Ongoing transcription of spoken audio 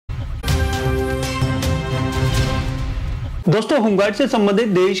दोस्तों, होमगार्ड से संबंधित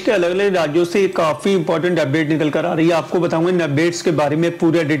देश के अलग अलग राज्यों से काफी इंपॉर्टेंट अपडेट निकल कर आ रही है। आपको बताऊंगा इन अपडेट्स के बारे में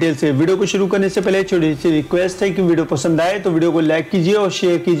पूरा डिटेल से। वीडियो को शुरू करने से पहले छोटी सी रिक्वेस्ट है कि वीडियो पसंद आए तो वीडियो को लाइक कीजिए और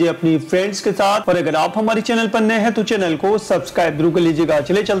शेयर कीजिए अपनी फ्रेंड्स के साथ। और अगर आप हमारे चैनल पर नए हैं तो चैनल को सब्सक्राइब जरूर कर लीजिएगा।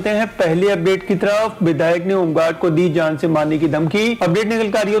 चले चलते हैं पहले अपडेट की तरफ। विधायक ने होमगार्ड को दी जान से मारने की धमकी। अपडेट निकल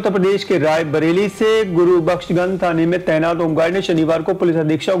कर आ रही है उत्तर प्रदेश के रायबरेली से। गुरुबख्शगंज थाने में तैनात होमगार्ड ने शनिवार को पुलिस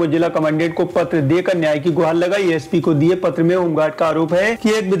अधीक्षक और जिला कमांडेंट को पत्र देकर न्याय की गुहार लगाई। एसपी को दिए पत्र में होमगार्ड का आरोप है कि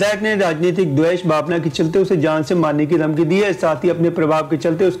एक विधायक ने राजनीतिक द्वेष भावना के चलते उसे जान से मारने की धमकी दी है। साथ ही अपने प्रभाव के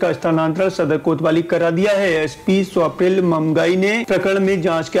चलते उसका स्थानांतरण सदर कोतवाली करा दिया है। एसपी स्वप्निल ममगाई ने प्रकरण में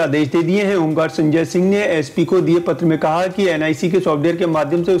जांच के आदेश दे दिए हैं। होमगार्ड संजय सिंह ने एसपी को दिए पत्र में कहा कि एनआईसी के सॉफ्टवेयर के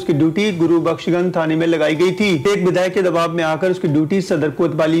माध्यम से उसकी ड्यूटी गुरुबख्शगंज थाने में लगाई गई थी। एक विधायक के दबाव में आकर उसकी ड्यूटी सदर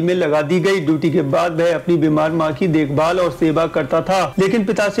कोतवाली में लगा दी गई। ड्यूटी के बाद वह अपनी बीमार मां की देखभाल और सेवा करता था, लेकिन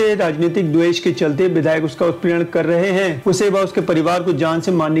पिता से राजनीतिक द्वेष के चलते विधायक उसका उत्पीड़न कर रहे हैं। उसे व उसके परिवार को जान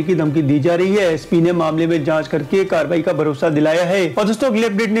से मारने की धमकी दी जा रही है। एसपी ने मामले में जांच करके कार्रवाई का भरोसा दिलाया है। और दोस्तों, अगली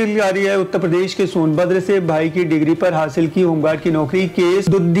अपडेट निकल आ रही है उत्तर प्रदेश के सोनभद्र से। भाई की डिग्री पर हासिल की होमगार्ड की नौकरी। केस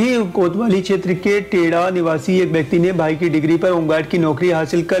दुद्धी कोतवाली क्षेत्र के टेड़ा निवासी एक व्यक्ति ने भाई की डिग्री पर होमगार्ड की नौकरी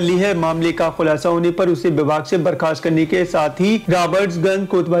हासिल कर ली है। मामले का खुलासा होने पर उसे विभाग से बर्खास्त करने के साथ ही रॉबर्ट्सगंज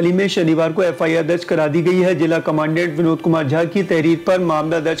कोतवाली में शनिवार को एफआईआर दर्ज करा दी गई है। जिला कमांडेंट विनोद कुमार झा की तहरीर पर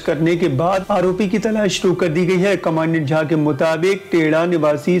मामला दर्ज करने के बाद आरोपी की तलाश शुरू कर दी गई है। कमांडेंट झा के मुताबिक टेड़ा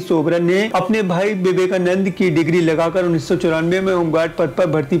निवासी सोबरन ने अपने भाई विवेकानंद की डिग्री लगाकर 1994 में होमगार्ड पद पर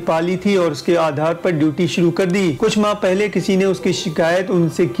भर्ती पा ली थी और उसके आधार पर ड्यूटी शुरू कर दी। कुछ माह पहले किसी ने उसकी शिकायत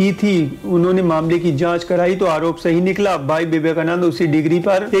उनसे की थी। उन्होंने मामले की जांच कराई तो आरोप सही निकला। भाई विवेकानंद उसी डिग्री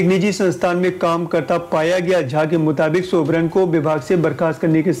पर एक निजी संस्थान में काम करता पाया गया। झा के मुताबिक सोबरन को विभाग से बर्खास्त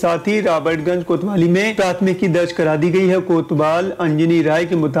करने के साथ ही रॉबर्टगंज कोतवाली में प्राथमिकी दर्ज करा दी गई है। कोतवाल अंजनी राय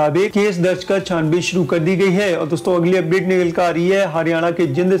के मुताबिक केस दर्ज कर छानबीन शुरू कर दी गई है। और दोस्तों, अगली अपडेट निकल कर आ रही है हरियाणा के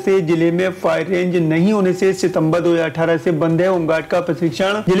जिंद से। जिले में फायर रेंज नहीं होने से सितंबर 2018 से बंद है होमगार्ड का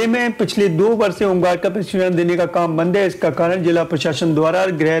प्रशिक्षण। जिले में पिछले 2 वर्ष से होमगार्ड का प्रशिक्षण देने का काम बंद है। इसका कारण जिला प्रशासन द्वारा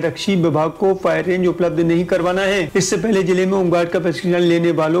गृह रक्षी विभाग को फायर रेंज उपलब्ध नहीं करवाना है। इससे पहले जिले में होमगार्ड का प्रशिक्षण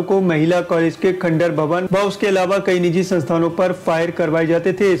लेने वालों को महिला कॉलेज के खंडर भवन व उसके अलावा कई निजी संस्थानों पर फायर करवाए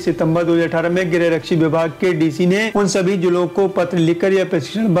जाते थे। सितंबर 2018 में गृह रक्षी विभाग के डीसी ने उन सभी जिलों को पत्र लिखकर यह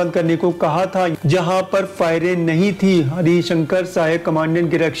प्रशिक्षण बंद करने को कहा था जहाँ पर फायर रेंज नहीं थी। हरिशंकर सहायक कमांडेंट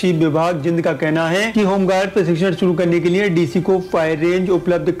गृहरक्षी विभाग जिंद का कहना है कि होमगार्ड प्रशिक्षण शुरू करने के लिए डीसी को फायर रेंज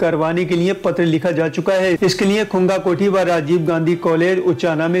उपलब्ध करवाने के लिए पत्र लिखा जा चुका है। इसके लिए खुंगा कोठी व राजीव गांधी कॉलेज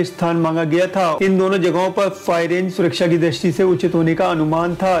उचाना में स्थान मांगा गया था। इन दोनों जगहों पर फायर रेंज सुरक्षा की दृष्टि से उचित होने का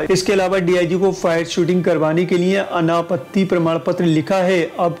अनुमान था। इसके अलावा डीआईजी को फायर शूटिंग करवाने के लिए अनापत्ति प्रमाण पत्र लिखा है।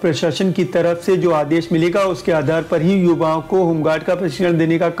 अब प्रशासन की तरफ से जो आदेश मिलेगा उसके आधार पर ही युवाओं को होमगार्ड का प्रशिक्षण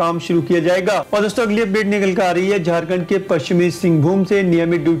देने का काम शुरू किया जाएगा। और दोस्तों, अगली अपडेट निकल कर आ रही है झारखंड के पश्चिमी सिंहभूम से।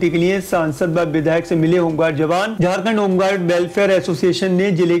 नियमित ड्यूटी के लिए सांसद व विधायक से मिले होमगार्ड जवान। झारखंड होमगार्ड वेलफेयर एसोसिएशन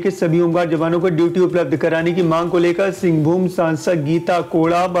ने जिले के सभी होमगार्ड जवानों को ड्यूटी उपलब्ध कराने की मांग को लेकर सिंहभूम सांसद गीता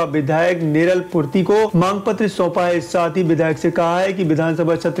कोड़ा व विधायक निरल पूर्ति को मांग पत्र सौंपा है। साथ ही विधायक से कहा है कि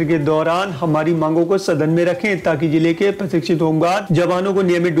विधानसभा सत्र के दौरान हमारी मांगों को सदन में रखें ताकि जिले के प्रशिक्षित होमगार्ड जवानों को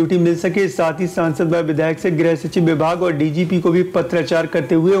नियमित ड्यूटी मिल सके। साथ ही सांसद व विधायक से गृह सचिव विभाग और डीजीपी को भी पत्राचार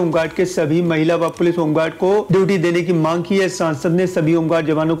करते हुए होमगार्ड के सभी महिला व पुलिस होमगार्ड को ड्यूटी देने की मांग की है। सांसद ने सभी होमगार्ड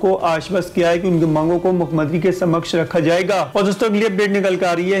जवानों को आश्वस्त किया है कि उनकी मांगों को मुख्यमंत्री के समक्ष रखा जाएगा। और दोस्तों, अगली अपडेट निकल कर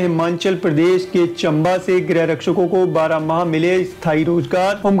आ रही है हिमाचल प्रदेश के चंबा से। गृह रक्षकों को 12 माह मिले स्थायी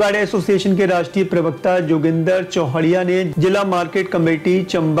रोजगार। होमगार्ड एसोसिएशन के राष्ट्रीय प्रवक्ता जोगिंदर चौहड़िया ने जिला मार्केट कमेटी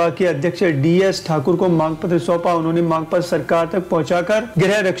चंबा के अध्यक्ष डीएस ठाकुर को मांग पत्र सौंपा। उन्होंने मांग पत्र सरकार तक पहुंचाकर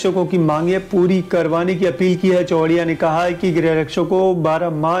गृह रक्षकों की मांगे पूरी करवाने की अपील की है। चौहड़िया ने कहा है कि गृह रक्षकों को 12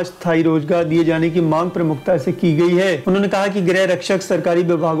 माह स्थायी रोजगार दिए जाने की मांग प्रमुखता से की गई है। उन्होंने कहा कि गृह रक्षक सरकारी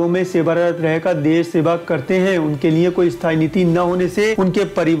विभागों में सेवारत रहकर देश सेवा करते हैं। उनके लिए कोई स्थायी नीति न होने से उनके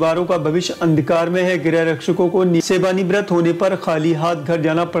परिवारों का भविष्य अंधकार में है। गृह रक्षकों को सेवानिवृत्त होने पर खाली हाथ घर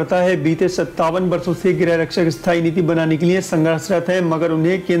जाना पड़ता है। बीते 57 वर्षों से गृह रक्षक स्थायी नीति बनाने के लिए संघर्षरत है, मगर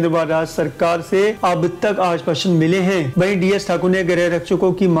उन्हें केंद्र व राज्य सरकार से अब तक आश्वासन मिले हैं। वहीं डीएस ठाकुर ने गृह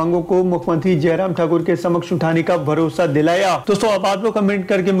रक्षकों की मांगों को मुख्यमंत्री जयराम ठाकुर के समक्ष उठाने का भरोसा दिलाया। दोस्तों, अब आप लोग कमेंट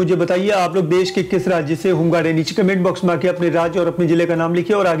करके मुझे बताइए आप लोग देश के किस राज्य से होमगार्ड है। नीचे कमेंट बॉक्स में आके अपने राज्य और अपने जिले का नाम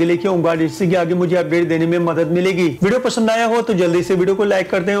लिखिए और आगे लिखिए होमगार्ड, इससे आगे मुझे अपडेट देने में मदद मिलेगी। वीडियो पसंद आया हो तो जल्दी से वीडियो को लाइक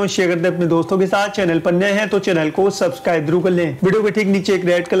करते हैं और शेयर करते हैं अपने दोस्तों के साथ। चैनल पर नए हैं तो चैनल को सब्सक्राइब जरूर कर लें। वीडियो के ठीक नीचे एक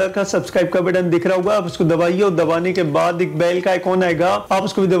रेड कलर का सब्सक्राइब का बटन दिख रहा होगा, आप उसको दबाइए और दबाने के बाद एक बेल का आइकॉन आएगा, आप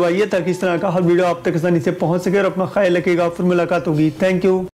उसको भी दबाइए ताकि इस तरह का हर वीडियो आप तक आसानी से पहुंच सके और अपना ख्याल रखिएगा। फिर मुलाकात होगी। Thank you.